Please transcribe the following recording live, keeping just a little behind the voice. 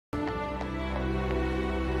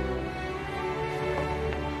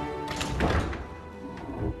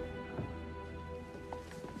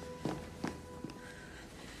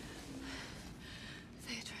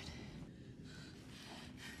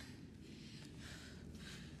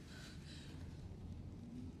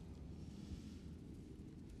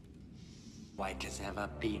white as ever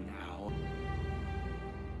been now.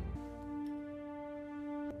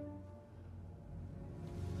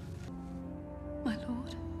 My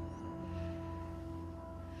lord.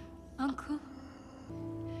 Uncle.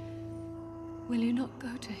 Will you not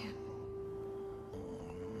go to him?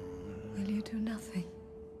 Will you do nothing?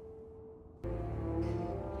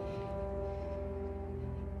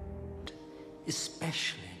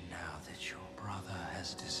 Especially now that your brother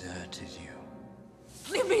has deserted you.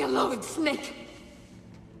 Leave me alone, snake!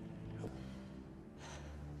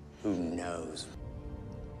 Who knows?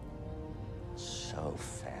 So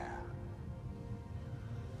fair.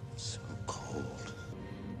 So cold.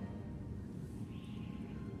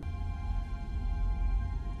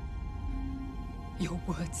 Your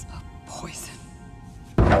words are poison.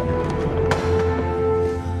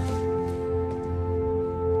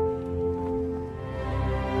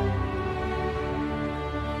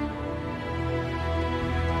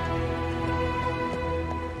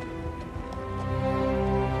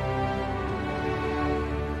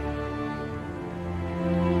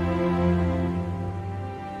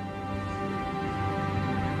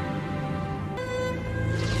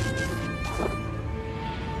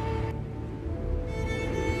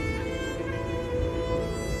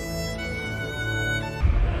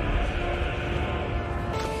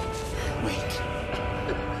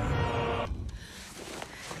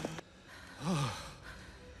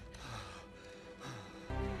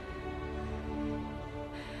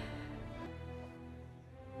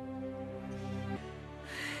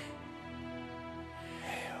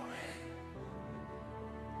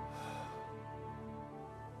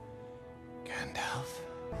 Gandalf?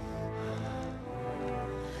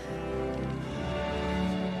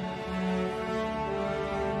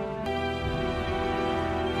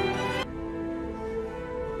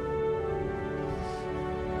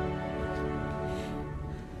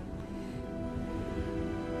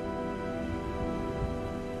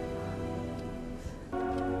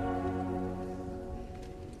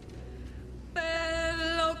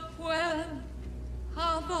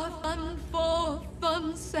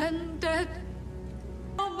 Sended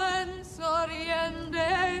moments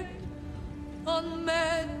oriende on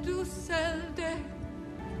me tu selde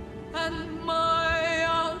and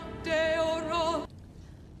my de oro.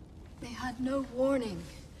 They had no warning.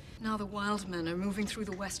 Now the wild men are moving through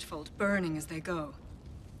the Westfold, burning as they go.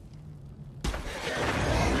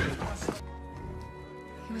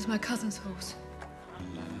 He was my cousin's horse.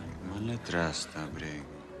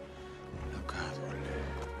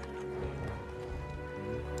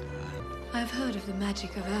 I have heard of the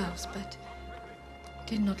magic of elves, but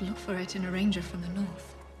did not look for it in a ranger from the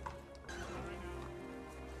north.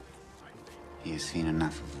 He has seen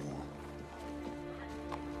enough of war.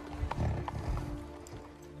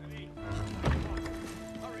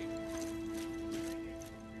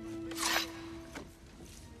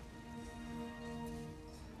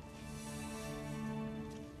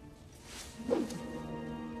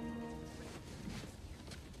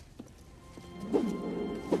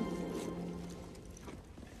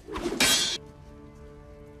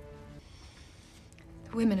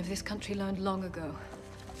 The women of this country learned long ago.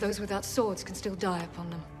 Those without swords can still die upon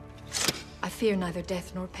them. I fear neither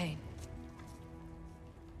death nor pain.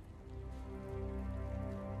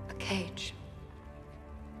 A cage.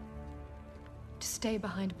 To stay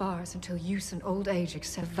behind bars until use and old age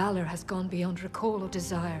accept valor has gone beyond recall or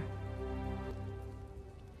desire.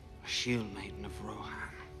 A shield maiden of Rohan.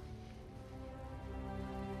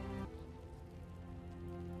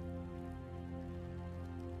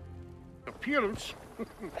 Appearance.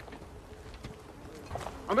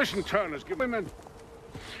 And this in turn has given women.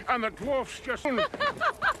 And the dwarfs just...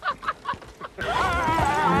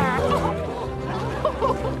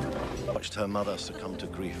 Watched her mother succumb to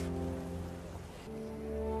grief.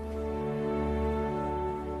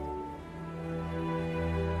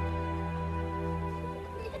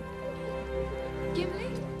 Gimli?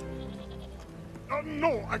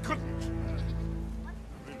 No, I couldn't. I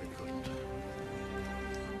really couldn't.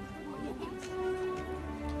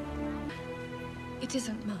 It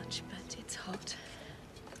isn't much, but it's hot.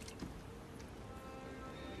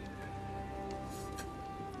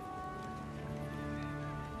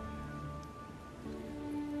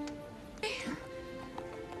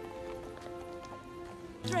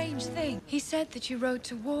 Strange thing. He said that you rode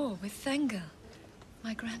to war with Thengel,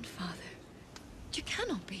 my grandfather. You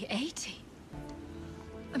cannot be 80.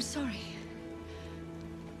 I'm sorry.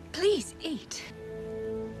 Please eat.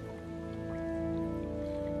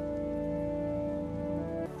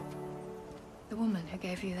 The woman who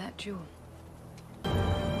gave you that jewel.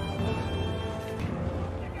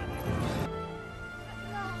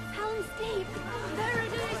 Helm's Deep! There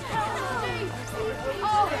it is! Deep!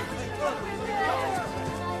 Oh!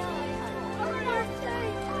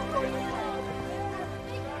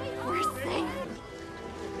 We're safe!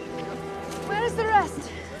 Where's the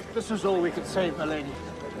rest? This is all we could save, my lady.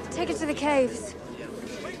 Take it to the caves.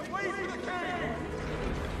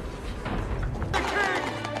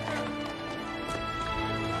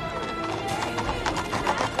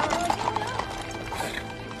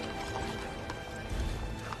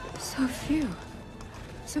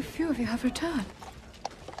 So few of you have returned.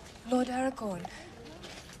 Lord Aragorn.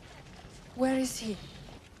 Where is he?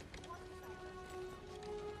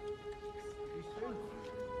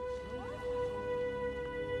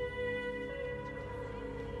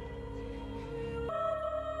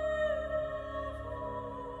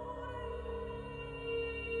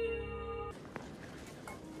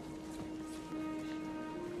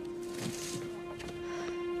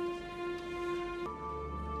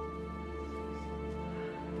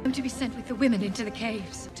 I'm to be sent with the women into the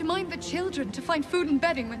caves, to mind the children, to find food and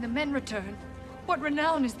bedding when the men return. What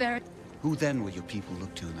renown is there? Who then will your people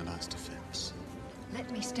look to in the last defense?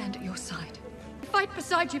 Let me stand at your side. Fight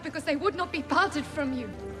beside you because they would not be parted from you.